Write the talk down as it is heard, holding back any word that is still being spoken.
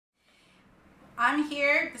I'm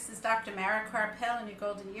here. This is Dr. Mara Karpel in your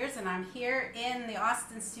golden years, and I'm here in the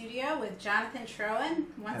Austin studio with Jonathan Troen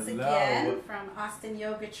once again from Austin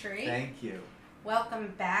Yoga Tree. Thank you.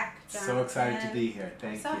 Welcome back, Jonathan. So excited to be here.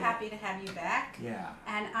 Thank you. I'm so happy to have you back. Yeah.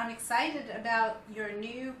 And I'm excited about your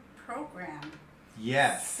new program.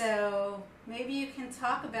 Yes. So maybe you can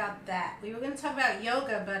talk about that. We were going to talk about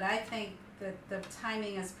yoga, but I think that the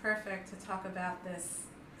timing is perfect to talk about this.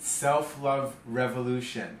 Self-love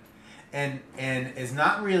revolution. And it's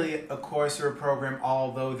not really a course or a program,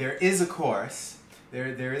 although there is a course,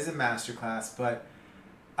 there is a master class, but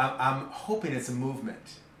I'm hoping it's a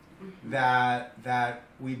movement. Mm-hmm. that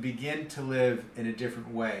we begin to live in a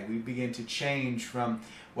different way. We begin to change from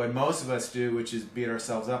what most of us do, which is beat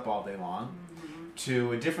ourselves up all day long, mm-hmm.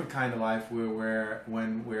 to a different kind of life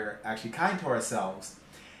when we're actually kind to ourselves,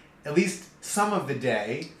 at least some of the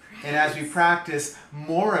day. Right. And as we practice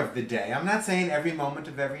more of the day, I'm not saying every moment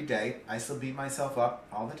of every day, I still beat myself up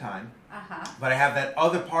all the time, but I have that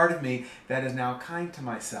other part of me that is now kind to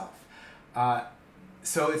myself.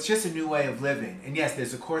 So it's just a new way of living. And yes,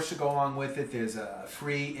 there's a course to go along with it. There's a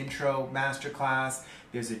free intro masterclass.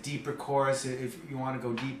 There's a deeper course if you want to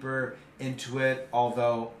go deeper into it,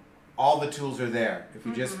 although all the tools are there. If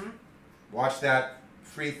you just watch that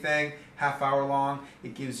free thing, half hour long,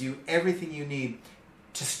 it gives you everything you need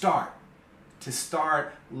to start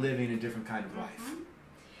living a different kind of life.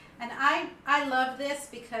 And I love this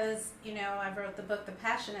because, you know, I wrote the book, The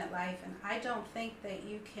Passionate Life, and I don't think that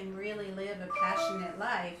you can really live a passionate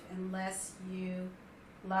life unless you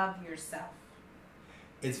love yourself.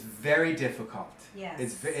 It's very difficult.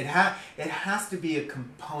 Yes. It has to be a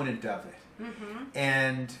component of it. Mm-hmm.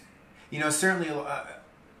 And, you know, certainly, you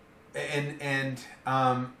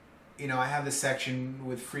know, I have this section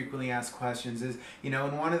with frequently asked questions is, you know,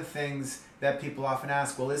 and one of the things that people often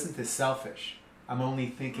ask, well, isn't this selfish? I'm only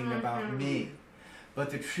thinking about me. But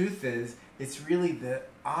the truth is, it's really the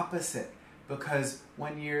opposite. Because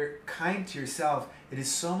when you're kind to yourself, it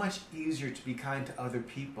is so much easier to be kind to other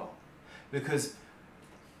people. Because,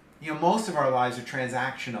 you know, most of our lives are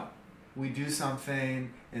transactional. We do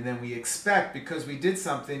something, and then we expect, because we did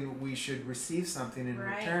something, we should receive something in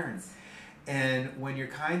return. And when you're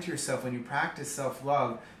kind to yourself, when you practice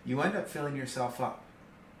self-love, you end up filling yourself up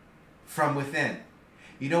from within.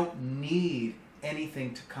 You don't need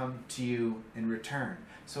anything to come to you in return.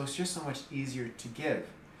 So it's just so much easier to give.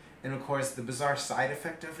 And of course, the bizarre side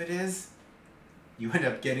effect of it is you end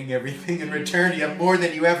up getting everything in return. You have more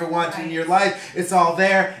than you ever wanted in your life. It's all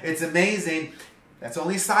there. It's amazing. That's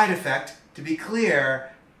only a side effect, to be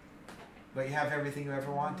clear, but you have everything you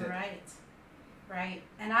ever wanted. Right. Right.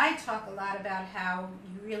 And I talk a lot about how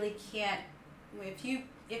you really can't, if you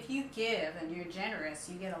give and you're generous,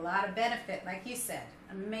 you get a lot of benefit, like you said,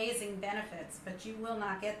 amazing benefits, but you will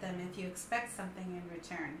not get them if you expect something in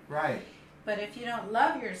return. Right. But if you don't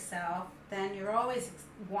love yourself, then you're always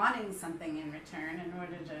wanting something in return in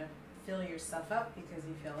order to fill yourself up because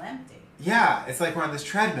you feel empty. Yeah, it's like we're on this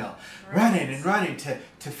treadmill, running and running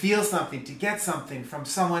to feel something, to get something from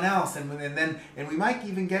someone else, and we might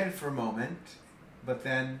even get it for a moment. But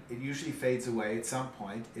then it usually fades away at some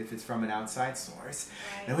point if it's from an outside source.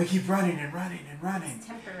 Right. And we keep running and running and running. It's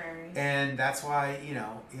temporary. And that's why, you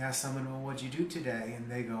know, you ask someone, well, what'd you do today? And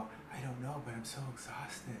they go, I don't know, but I'm so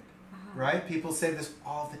exhausted. Right? People say this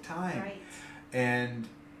all the time. Right. And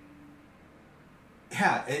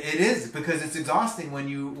yeah, it is, because it's exhausting when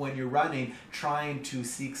you're running, trying to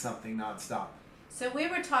seek something nonstop. So we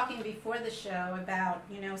were talking before the show about,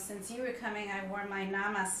 you know, since you were coming, I wore my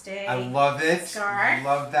Namaste. I love it. Scarf.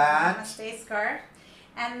 Love that. Namaste scarf.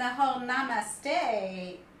 And the whole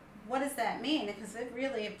Namaste, what does that mean? Because it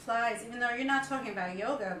really applies, even though you're not talking about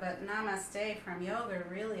yoga, but Namaste from yoga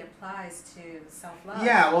really applies to self-love.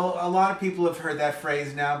 Yeah, well, a lot of people have heard that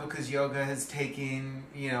phrase now because yoga has taken,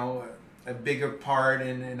 you know, a bigger part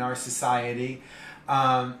in our society.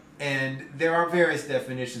 And there are various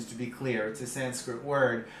definitions, to be clear. It's a Sanskrit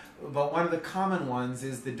word. But one of the common ones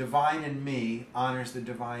is the divine in me honors the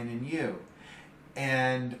divine in you.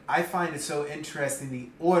 And I find it so interesting, the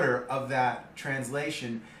order of that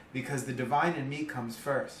translation, because the divine in me comes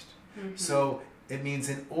first. Mm-hmm. So it means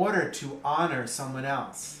in order to honor someone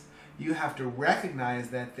else, you have to recognize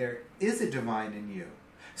that there is a divine in you.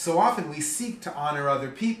 So often we seek to honor other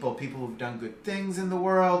people, people who've done good things in the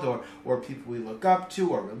world, or people we look up to,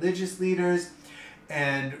 or religious leaders,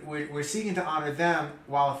 and we're seeking to honor them,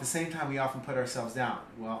 while at the same time we often put ourselves down.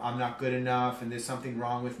 Well, I'm not good enough, and there's something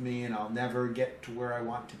wrong with me, and I'll never get to where I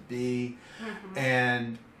want to be. Mm-hmm.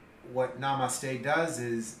 And what Namaste does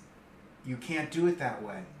is, you can't do it that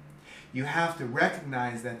way. You have to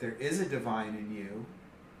recognize that there is a divine in you,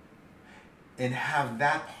 and have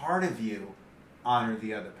that part of you honor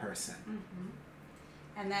the other person.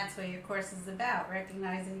 And that's what your course is about,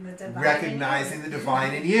 recognizing the divine Recognizing the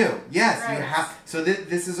divine in you. Yes, right. you have. So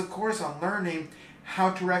this is a course on learning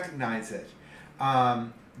how to recognize it.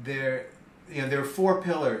 There are 4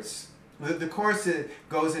 pillars. The course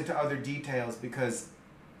goes into other details because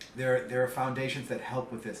there are foundations that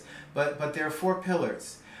help with this. But there are 4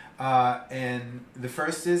 pillars, and the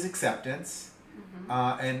first is acceptance,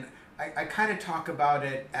 and I kind of talk about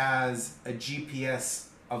it as a GPS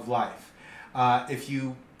of life. If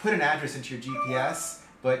you put an address into your GPS,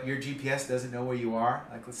 but your GPS doesn't know where you are,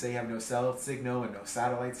 like let's say you have no cell signal and no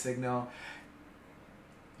satellite signal,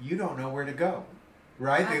 you don't know where to go,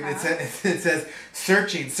 right? It says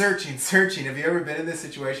searching. Have you ever been in this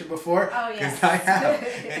situation before? Oh, yes. Because I have.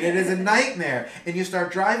 And it is a nightmare. And you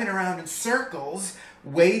start driving around in circles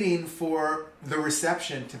waiting for the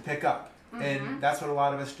reception to pick up. And that's what a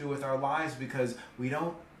lot of us do with our lives because we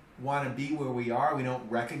don't want to be where we are. We don't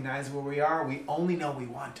recognize where we are. We only know we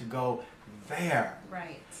want to go there.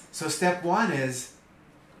 Right. So step 1 is,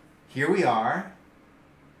 here we are.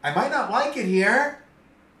 I might not like it here,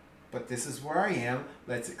 but this is where I am.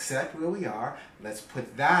 Let's accept where we are. Let's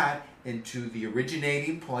put that into the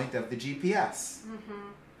originating point of the GPS.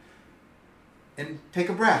 And take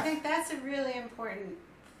a breath. I think that's a really important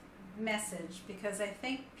message because I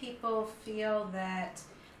think people feel that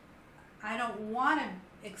I don't want to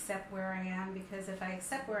accept where I am because if I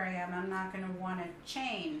accept where I am, I'm not going to want to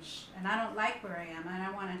change. And I don't like where I am and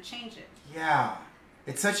I want to change it. Yeah.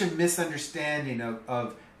 It's such a misunderstanding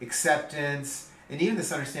of acceptance and even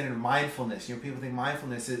this understanding of mindfulness. People think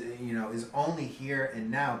mindfulness is only here and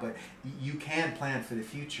now, but you can plan for the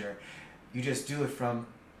future. You just do it from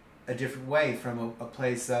a different way, from a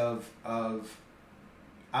place of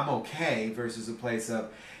I'm okay versus a place of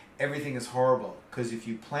everything is horrible. Because if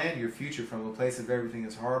you plan your future from a place of everything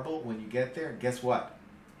is horrible, when you get there, guess what?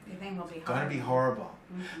 Everything will be horrible. Going to be horrible.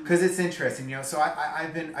 Because it's interesting, So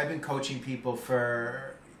I've been coaching people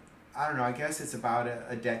for, I don't know, I guess it's about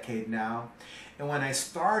a decade now. And when I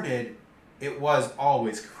started, it was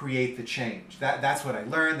always create the change. That's what I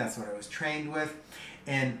learned. That's what I was trained with.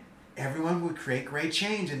 And everyone would create great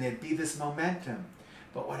change, and there'd be this momentum.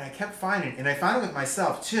 But what I kept finding, and I found it with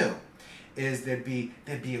myself too, is there'd be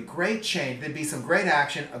a great change, there'd be some great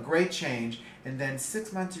action, a great change, and then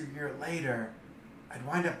 6 months or a year later, I'd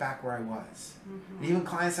wind up back where I was. And even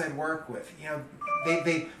clients I'd work with,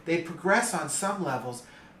 they'd progress on some levels,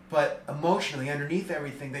 but emotionally, underneath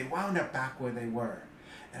everything, they wound up back where they were.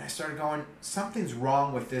 And I started going, something's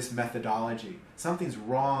wrong with this methodology. Something's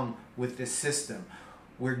wrong with this system.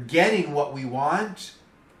 We're getting what we want,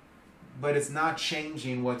 but it's not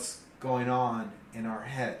changing what's going on in our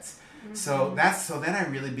heads. So then I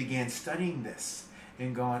really began studying this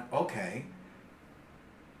and going, okay,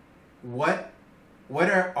 what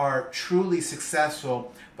are truly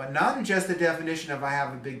successful, but not in just the definition of I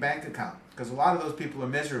have a big bank account, because a lot of those people are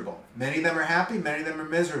miserable. Many of them are happy, many of them are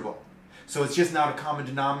miserable. So it's just not a common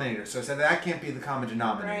denominator. So I said that can't be the common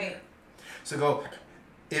denominator. Right. So go,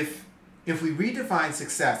 if we redefine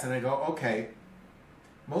success, and I go, okay,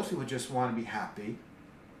 most people just want to be happy.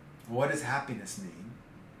 What does happiness mean?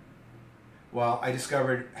 Well, I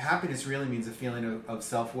discovered happiness really means a feeling of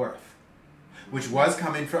self-worth, which was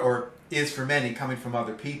coming from, or is for many, coming from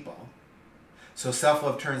other people. So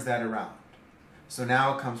self-love turns that around. So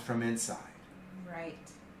now it comes from inside. Right.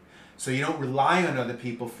 So you don't rely on other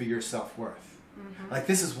people for your self-worth. Like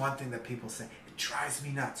this is one thing that people say, it drives me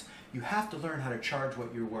nuts. You have to learn how to charge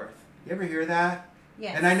what you're worth. You ever hear that?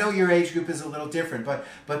 Yes. And I know your age group is a little different,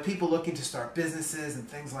 but people looking to start businesses and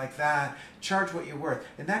things like that, charge what you're worth.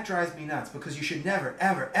 And that drives me nuts because you should never,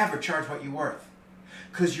 ever, ever charge what you're worth.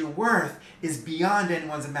 Because your worth is beyond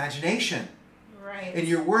anyone's imagination. Right. And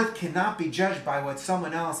your worth cannot be judged by what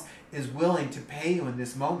someone else is willing to pay you in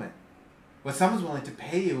this moment. What someone's willing to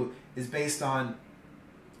pay you is based on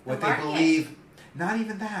what they believe. Not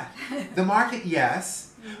even that. The market,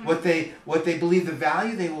 yes. What they believe, the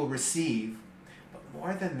value they will receive. But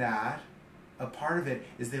more than that, a part of it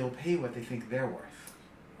is they will pay what they think they're worth.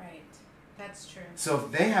 Right. That's true. So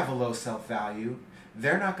if they have a low self-value,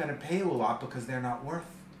 they're not going to pay you a lot because they're not worth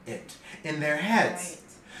it in their heads. Right.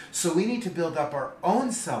 So we need to build up our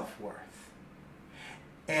own self-worth.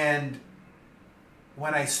 And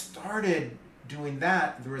when I started doing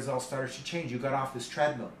that, the results started to change. You got off this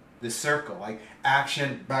treadmill, this circle, like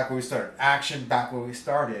action, back where we started, action, back where we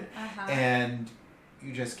started. And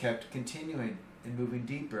you just kept continuing and moving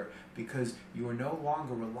deeper because you are no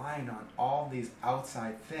longer relying on all these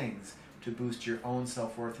outside things to boost your own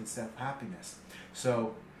self-worth and self-happiness.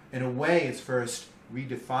 So in a way, it's first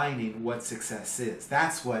redefining what success is.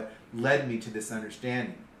 That's what led me to this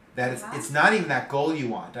understanding. That Uh-huh. it's not even that goal you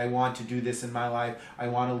want. I want to do this in my life. I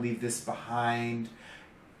want to leave this behind.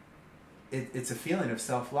 It's a feeling of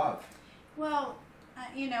self-love. Well,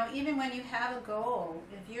 even when you have a goal,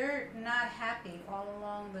 if you're not happy all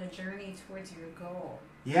along the journey towards your goal,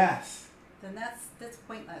 Yes. then that's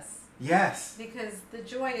pointless. Yes. Because the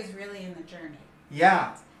joy is really in the journey.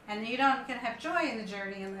 Yeah. And you don't gonna have joy in the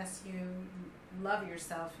journey unless you love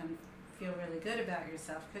yourself and feel really good about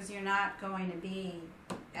yourself, because you're not going to be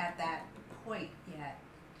at that point yet.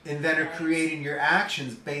 And then are Right. creating your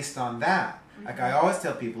actions based on that. Like I always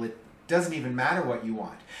tell people, it doesn't even matter what you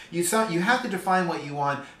want. You have to define what you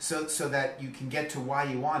want so that you can get to why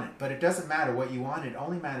you want it. But it doesn't matter what you want. It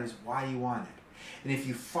only matters why you want it. And if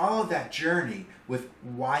you follow that journey with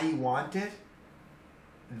why you want it,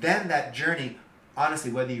 then that journey,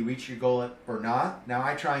 honestly, whether you reach your goal or not, now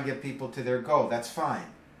I try and get people to their goal. That's fine.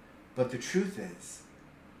 But the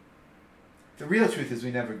real truth is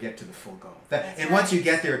we never get to the full goal. And once you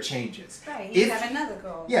get there, it changes. Right, you have another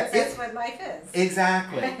goal. Yeah, That's what life is.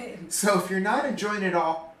 Exactly. Right. So if you're not enjoying it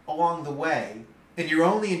all along the way, and you're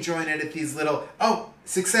only enjoying it at these little,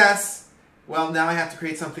 success, well, now I have to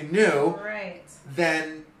create something new. Right.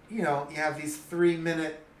 Then, you have these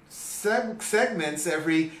 3-minute segments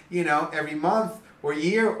every month or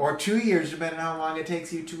year or 2 years, depending on how long it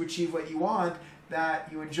takes you to achieve what you want, that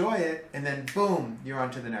you enjoy it, and then boom, you're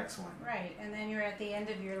on to the next one. Right, and then you're at the end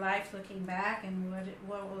of your life looking back, and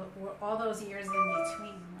what all those years in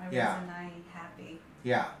between, why wasn't I happy?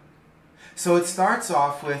 Yeah. So it starts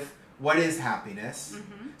off with what is happiness,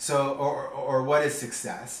 so or what is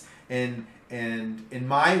success, and in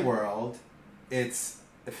my world, it's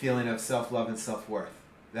a feeling of self-love and self-worth,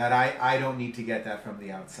 that I don't need to get that from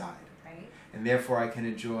the outside, Right. and therefore I can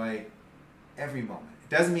enjoy every moment. It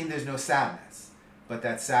doesn't mean there's no sadness, but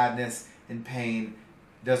that sadness and pain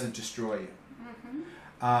doesn't destroy you.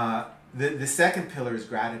 The second pillar is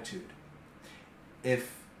gratitude.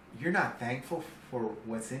 If you're not thankful for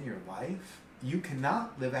what's in your life, you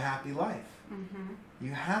cannot live a happy life.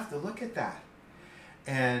 You have to look at that.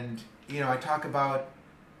 And, I talk about,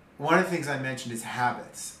 one of the things I mentioned is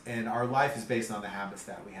habits. And our life is based on the habits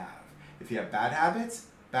that we have. If you have bad habits,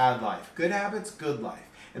 bad life. Good habits, good life.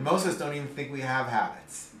 And most of us don't even think we have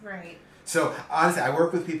habits. Right. So honestly, I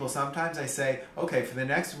work with people. Sometimes I say, okay, for the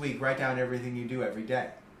next week, write down everything you do every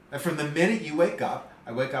day. And from the minute you wake up,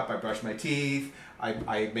 I brush my teeth,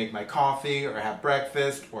 I make my coffee, or have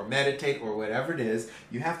breakfast, or meditate, or whatever it is.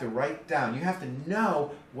 You have to write down. You have to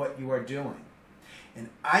know what you are doing. And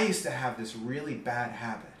I used to have this really bad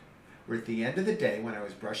habit where at the end of the day, when I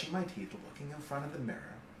was brushing my teeth, looking in front of the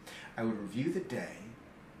mirror, I would review the day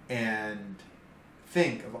and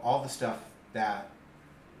think of all the stuff that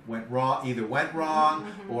either went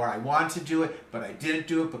wrong or I wanted to do it, but I didn't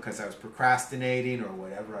do it because I was procrastinating or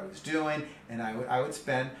whatever I was doing, and I would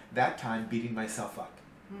spend that time beating myself up.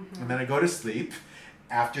 And then I go to sleep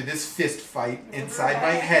after this fist fight inside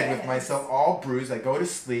my head with myself all bruised. I go to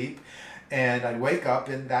sleep and I'd wake up,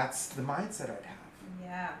 and that's the mindset I'd have.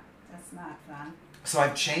 Yeah, that's not fun. So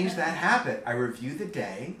I've changed that habit. I review the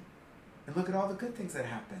day and look at all the good things that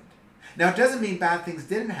happened. Now, it doesn't mean bad things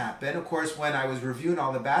didn't happen. Of course, when I was reviewing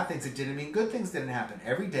all the bad things, it didn't mean good things didn't happen.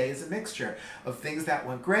 Every day is a mixture of things that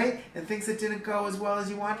went great and things that didn't go as well as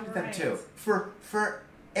you wanted them to. For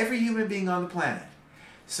every human being on the planet.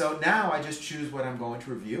 So now I just choose what I'm going to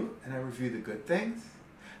review, and I review the good things.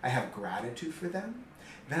 I have gratitude for them.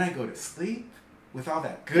 Then I go to sleep with all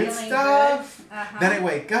that good stuff. Good. Then I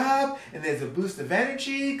wake up, and there's a boost of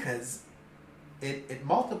energy because it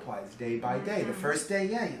multiplies day by day. The first day,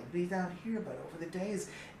 you'll be down here, but over the days,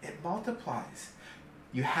 it multiplies.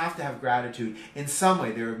 You have to have gratitude in some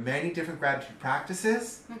way. There are many different gratitude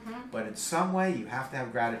practices, but in some way, you have to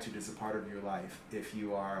have gratitude as a part of your life if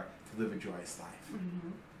you are to live a joyous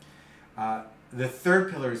life. The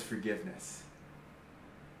third pillar is forgiveness.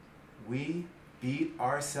 We beat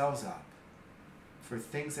ourselves up for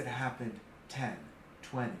things that happened 10,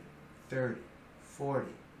 20, 30, 40,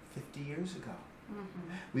 50 years ago.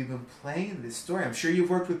 We've been playing this story. I'm sure you've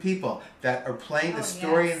worked with people that are playing the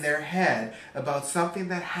story in their head about something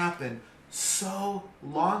that happened so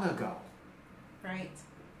long ago. Right.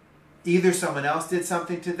 Either someone else did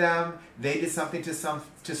something to them, they did something to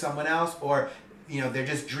someone else, or they're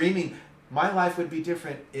just dreaming. My life would be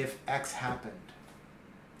different if X happened,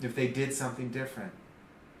 if they did something different.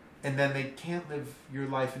 And then they can't live your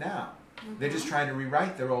life now. They're just trying to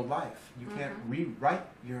rewrite their old life. You can't rewrite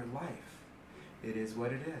your life. It is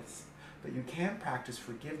what it is. But you can practice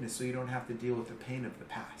forgiveness so you don't have to deal with the pain of the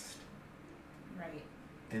past. Right.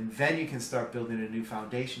 And then you can start building a new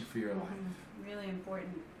foundation for your life. Really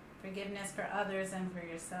important. Forgiveness for others and for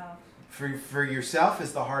yourself. For yourself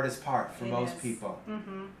is the hardest part for most people.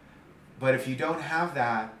 But if you don't have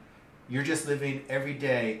that, you're just living every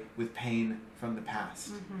day with pain from the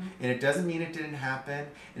past. And it doesn't mean it didn't happen.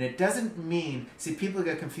 And it doesn't mean, see, people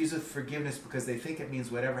get confused with forgiveness because they think it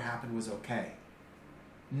means whatever happened was okay.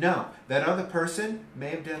 No, that other person may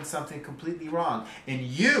have done something completely wrong. And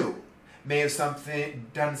you may have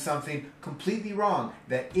done something completely wrong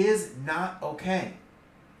that is not okay.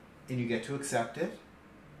 And you get to accept it.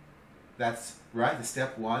 That's right, the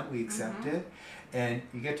step one, we accept it. And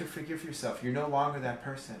you get to forgive yourself. You're no longer that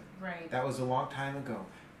person. Right. That was a long time ago.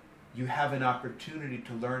 You have an opportunity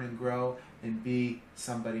to learn and grow and be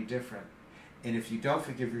somebody different. And if you don't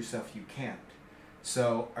forgive yourself, you can't.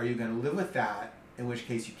 So are you going to live with that, in which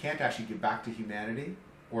case you can't actually give back to humanity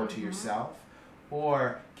or to yourself?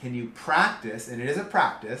 Or can you practice, and it is a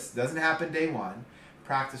practice, doesn't happen day one,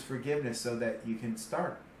 practice forgiveness so that you can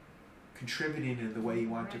start contributing in the way you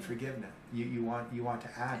want to forgiveness. You want to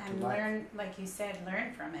add and to life. And learn, like you said,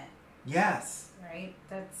 learn from it. Yes. Right?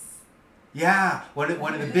 That's... Yeah. One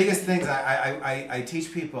of the biggest things I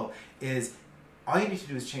teach people is all you need to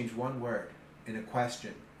do is change one word in a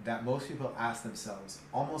question that most people ask themselves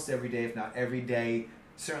almost every day, if not every day,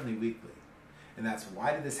 certainly weekly. And that's,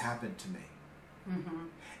 why did this happen to me?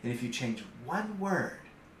 And if you change one word,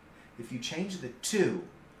 if you change the 2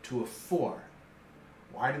 to a 4,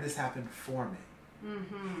 why did this happen for me?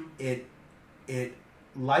 It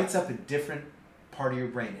lights up a different part of your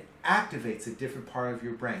brain. It activates a different part of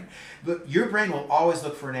your brain. But your brain will always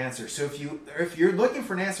look for an answer. So if you're looking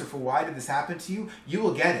for an answer for why did this happen to you, you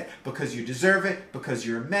will get it. Because you deserve it, because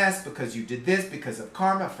you're a mess, because you did this, because of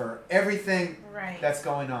karma, for everything that's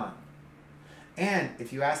going on. And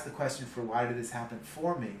if you ask the question for why did this happen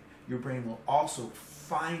for me, your brain will also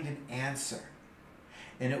find an answer.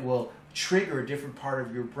 And it will trigger a different part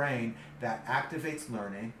of your brain that activates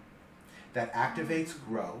learning, that activates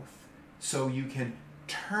growth, so you can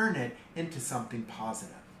turn it into something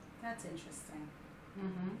positive. That's interesting.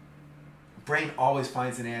 Brain always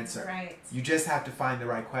finds an answer. Right. You just have to find the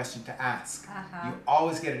right question to ask. You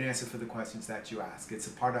always get an answer for the questions that you ask. It's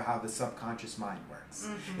a part of how the subconscious mind works.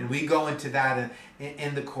 And we go into that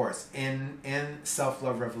in the course, in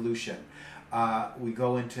Self-Love Revolution. We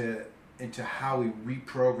go into how we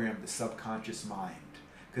reprogram the subconscious mind,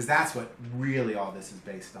 because that's what really all this is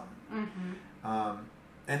based on.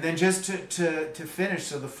 And then just to finish,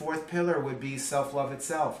 so the 4th pillar would be self-love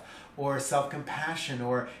itself, or self-compassion,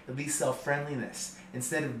 or at least self-friendliness.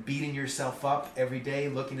 Instead of beating yourself up every day,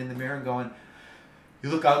 looking in the mirror and going, you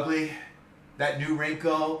look ugly, that new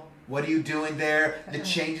wrinkle, what are you doing there, the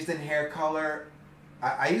changes in hair color.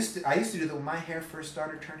 I used to do that when my hair first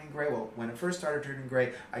started turning gray. Well, when it first started turning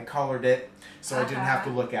gray, I colored it so I didn't have to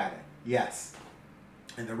look at it. Yes.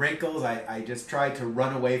 And the wrinkles, I just tried to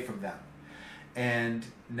run away from them. And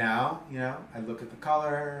now, I look at the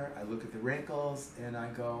color, I look at the wrinkles, and I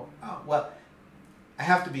go, oh, well, I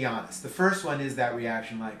have to be honest. The first one is that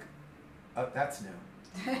reaction like, oh, that's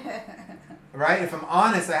new. Right? If I'm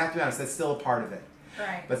honest, I have to be honest. That's still a part of it.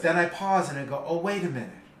 Right. But then I pause and I go, oh, wait a minute.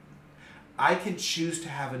 I can choose to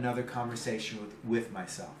have another conversation with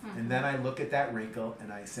myself. And then I look at that wrinkle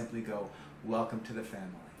and I simply go, welcome to the family.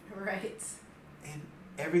 Right. And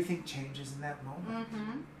everything changes in that moment.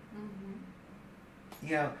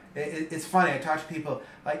 It's funny, I talk to people,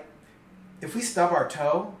 like, if we stub our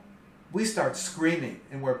toe, we start screaming,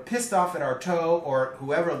 and we're pissed off at our toe, or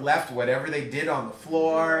whoever left whatever they did on the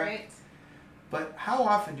floor. Right. But how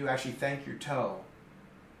often do you actually thank your toe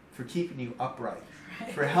for keeping you upright,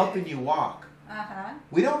 for helping you walk?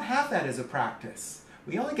 We don't have that as a practice.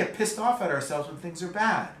 We only get pissed off at ourselves when things are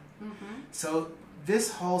bad. So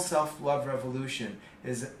this whole self-love revolution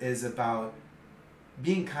is about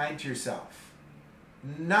being kind to yourself.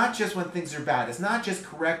 Not just when things are bad. It's not just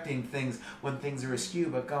correcting things when things are askew,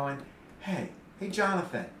 but going, hey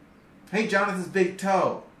Jonathan. Hey, Jonathan's big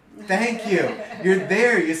toe. Thank you. You're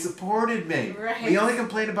there. You supported me. Right. We only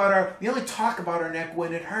talk about our neck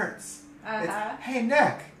when it hurts. It's, hey,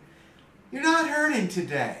 neck, you're not hurting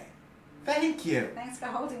today. Thank you. Thanks for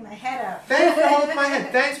holding my head up. Thanks for holding my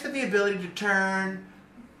head. Thanks for the ability to turn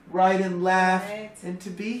right and left and to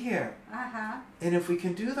be here. And if we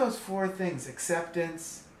can do those 4 things,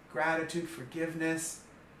 acceptance, gratitude, forgiveness,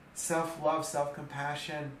 self-love,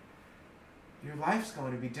 self-compassion, your life's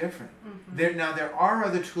going to be different. There are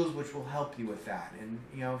other tools which will help you with that. And,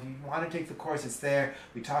 if you want to take the course, it's there.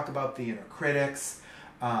 We talk about the inner critics,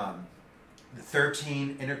 the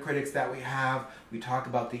 13 inner critics that we have. We talk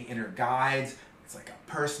about the inner guides. It's like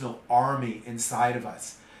a personal army inside of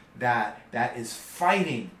us. that is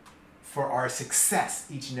fighting for our success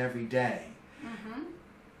each and every day. Mm-hmm.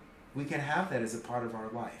 We can have that as a part of our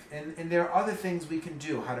life. And there are other things we can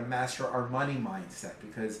do, how to master our money mindset,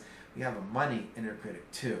 because we have a money inner critic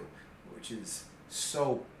too, which is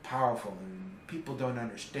so powerful, and people don't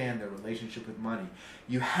understand their relationship with money.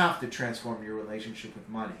 You have to transform your relationship with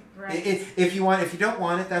money. Right. If you don't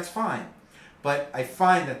want it, that's fine. But I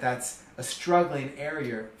find that that's a struggling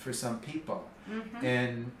area for some people. Mm-hmm.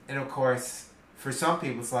 And of course, for some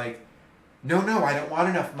people, it's like, no, I don't want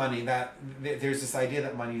enough money. That there's this idea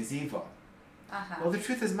that money is evil. Uh-huh. Well, the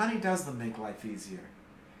truth is, money does make life easier.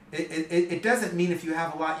 It doesn't mean if you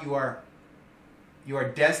have a lot, you are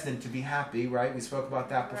destined to be happy, right? We spoke about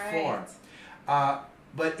that before. Right.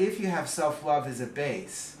 But if you have self-love as a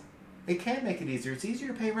base, it can make it easier. It's easier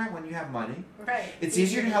to pay rent when you have money. Right. It's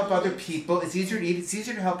easier to help other people. It's easier to eat. It's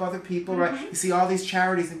easier to help other people, Mm-hmm. right? You see all these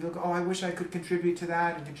charities and people go, oh, I wish I could contribute to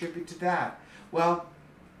that and contribute to that. Well,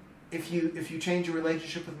 if you change your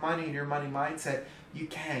relationship with money and your money mindset, you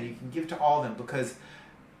can give to all of them, because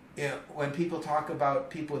when people talk about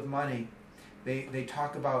people with money, they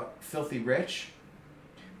talk about filthy rich,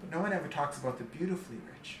 but no one ever talks about the beautifully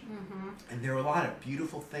rich. Mm-hmm. And there are a lot of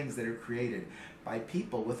beautiful things that are created by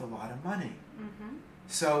people with a lot of money. Mm-hmm.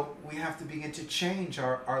 So we have to begin to change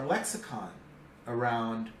our lexicon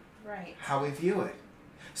around Right. how we view it.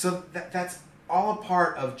 So that's all a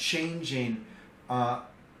part of changing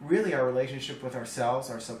really our relationship with ourselves,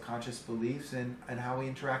 our subconscious beliefs, and how we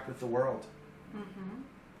interact with the world. Mm-hmm.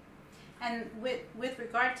 And with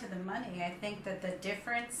regard to the money, I think that the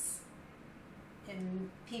difference in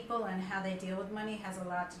people and how they deal with money has a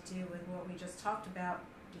lot to do with what we just talked about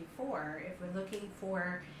before. If we're looking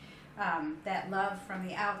for that love from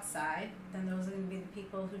the outside, then those are going to be the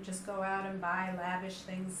people who just go out and buy lavish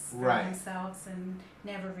things for Right. themselves and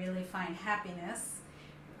never really find happiness.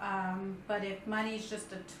 But if money is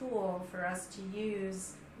just a tool for us to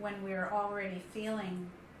use when we're already feeling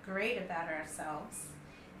great about ourselves,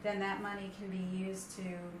 then that money can be used to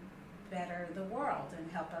better the world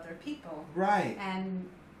and help other people. Right.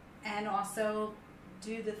 And also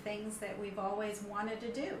do the things that we've always wanted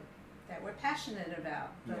to do, that we're passionate about,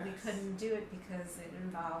 but we Yes. couldn't do it because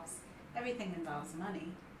everything involves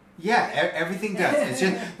money. Yeah, everything does.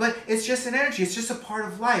 But it's just an energy. It's just a part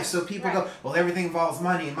of life. So people Right. go, well, everything involves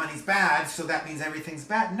money, and money's bad, so that means everything's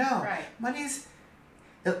bad. No, Right. money's.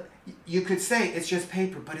 You could say it's just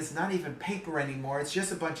paper, but it's not even paper anymore. It's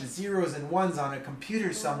just a bunch of zeros and ones on a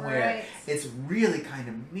computer somewhere. Right. It's really kind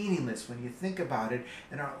of meaningless when you think about it,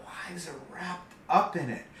 and our lives are wrapped up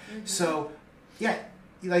in it. Mm-hmm. So, yeah,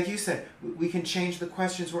 like you said, we can change the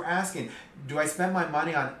questions we're asking. Do I spend my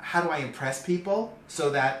money on how do I impress people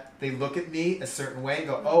so that they look at me a certain way and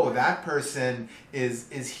go, oh, that person is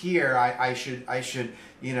here. I should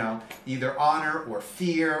either honor or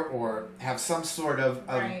fear or have some sort of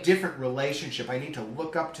Right. different relationship. I need to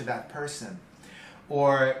look up to that person.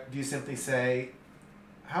 Or do you simply say,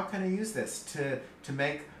 how can I use this to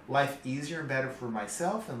make life easier and better for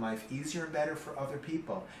myself and life easier and better for other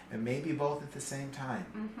people, and maybe both at the same time?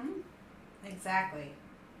 Mm-hmm. Exactly.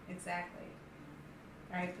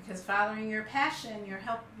 Right, because following your passion,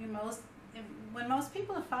 when most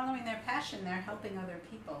people are following their passion, they're helping other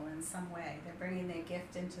people in some way. They're bringing their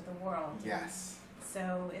gift into the world. Yes.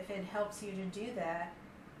 So if it helps you to do that,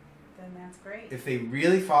 then that's great. If they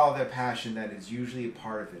really follow their passion, that is usually a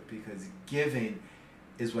part of it, because giving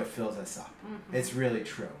is what fills us up. Mm-hmm. It's really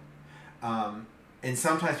true. And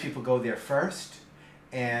sometimes people go there first,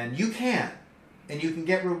 and you can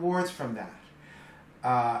get rewards from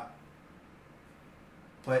that.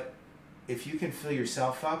 But if you can fill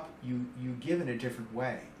yourself up, you give in a different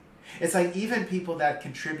way. It's like even people that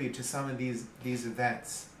contribute to some of these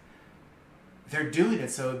events, they're doing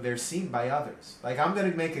it so they're seen by others. Like, I'm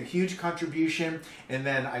going to make a huge contribution, and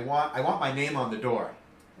then I want my name on the door.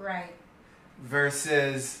 Right.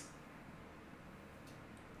 Versus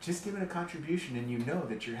just giving a contribution and you know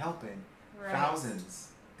that you're helping Right. thousands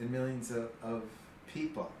and millions of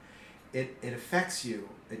people. It affects you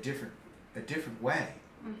a different way.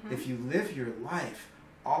 Mm-hmm. If you live your life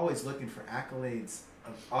always looking for accolades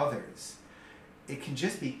of others, it can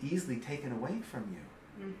just be easily taken away from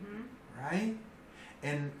you. Mm-hmm. Right?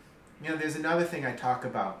 And there's another thing I talk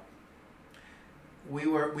about. We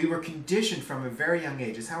were conditioned from a very young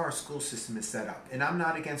age. It's how our school system is set up. And I'm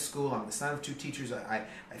not against school. I'm the son of two teachers. I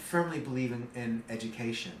firmly believe in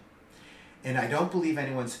education. And I don't believe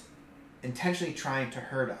anyone's intentionally trying to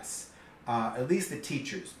hurt us. At least the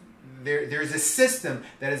teachers. There's a system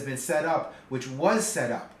that has been set up, which was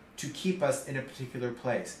set up to keep us in a particular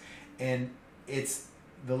place. And it's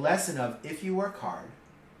the lesson of, if you work hard,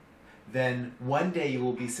 then one day you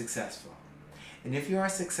will be successful. And if you are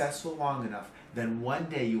successful long enough, then one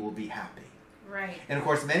day you will be happy. Right. And of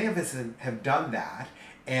course, many of us have done that,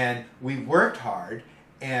 and we worked hard,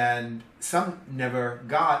 and some never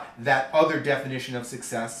got that other definition of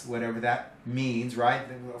success, whatever that means, right?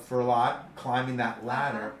 For a lot, climbing that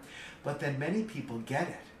ladder. But then many people get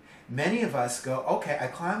it. Many of us go, okay, I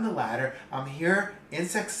climbed the ladder, I'm here in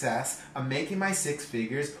success, I'm making my 6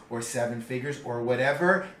 figures or 7 figures or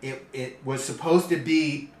whatever it was supposed to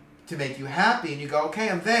be to make you happy. And you go, okay,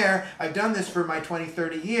 I'm there, I've done this for my 20,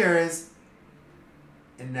 30 years,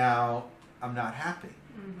 and now I'm not happy.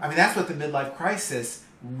 I mean, that's what the midlife crisis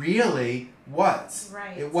really was.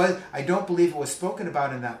 Right. It was. I don't believe it was spoken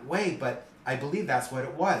about in that way, but I believe that's what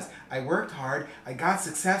it was. I worked hard, I got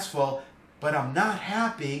successful, but I'm not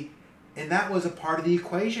happy, and that was a part of the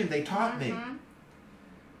equation they taught me.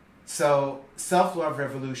 So self-love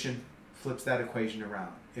revolution flips that equation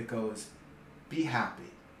around. It goes, be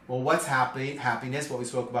happy. Well, what's happy? Happiness, what we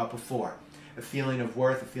spoke about before. A feeling of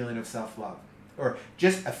worth, a feeling of self-love. Or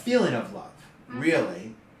just a feeling of love,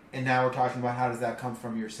 really. And now we're talking about how does that come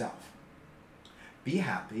from yourself. Be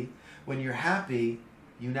happy. When you're happy,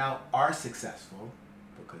 you now are successful,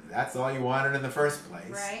 because that's all you wanted in the first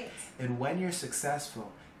place. Right. And when you're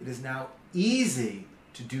successful, it is now easy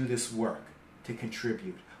to do this work, to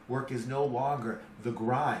contribute. Work is no longer the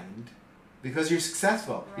grind, because you're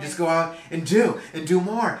successful. Right. You just go out and do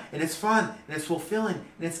more, and it's fun, and it's fulfilling,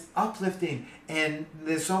 and it's uplifting, and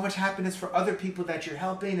there's so much happiness for other people that you're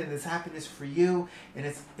helping, and there's happiness for you, and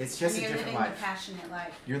it's just a different life. You're living the passionate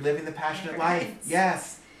life. You're living the passionate Right. life.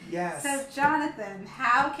 Yes. Yes. So, Jonathan,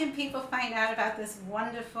 how can people find out about this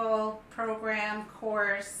wonderful program,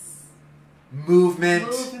 course? Movement.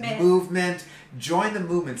 Join the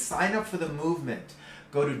movement. Sign up for the movement.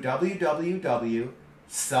 Go to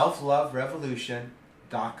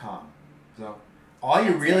www.selfloverevolution.com. So all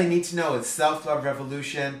you really need to know is Self-Love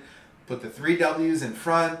Revolution. Put the 3 W's in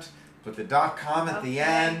front. Put the .com at the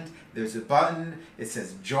end. There's a button. It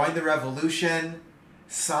says Join the Revolution.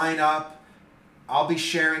 Sign up. I'll be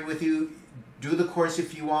sharing with you. Do the course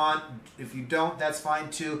if you want. If you don't, that's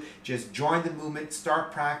fine too. Just join the movement.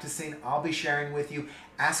 Start practicing. I'll be sharing with you.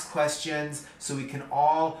 Ask questions so we can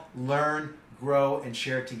all learn, grow, and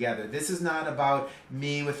share together. This is not about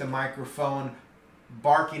me with a microphone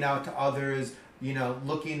barking out to others,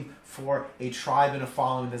 looking for a tribe and a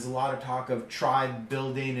following. There's a lot of talk of tribe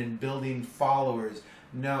building and building followers.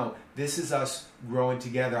 No, this is us growing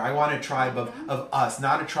together. I want a tribe of us,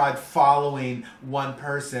 not a tribe following one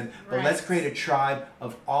person, but Right. let's create a tribe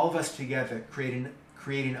of all of us together,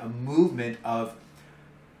 creating a movement of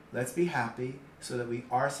let's be happy so that we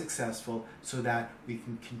are successful, so that we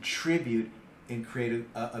can contribute and create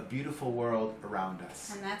a beautiful world around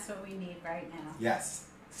us. And that's what we need right now. Yes.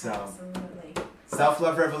 So Absolutely.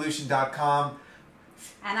 selfloverevolution.com.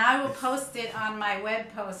 And I will post it on my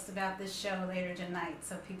web post about this show later tonight,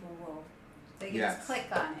 so people they can just click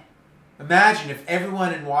on it. Imagine if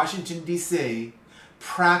everyone in Washington, D.C.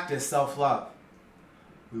 practiced self-love.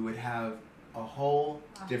 We would have a whole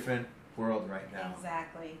different world right now.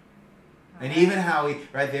 Exactly. And even how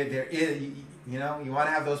there is, you want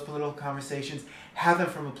to have those political conversations, have them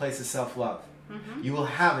from a place of self-love. You will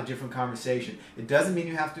have a different conversation. It doesn't mean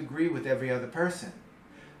you have to agree with every other person,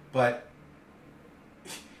 but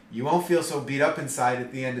you won't feel so beat up inside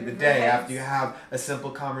at the end of the day after you have a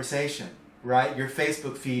simple conversation, right? Your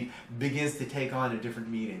Facebook feed begins to take on a different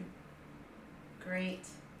meaning. Great.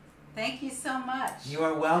 Thank you so much. You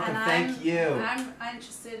are welcome. Thank you. I'm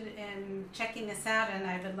interested in checking this out, and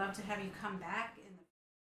I would love to have you come back.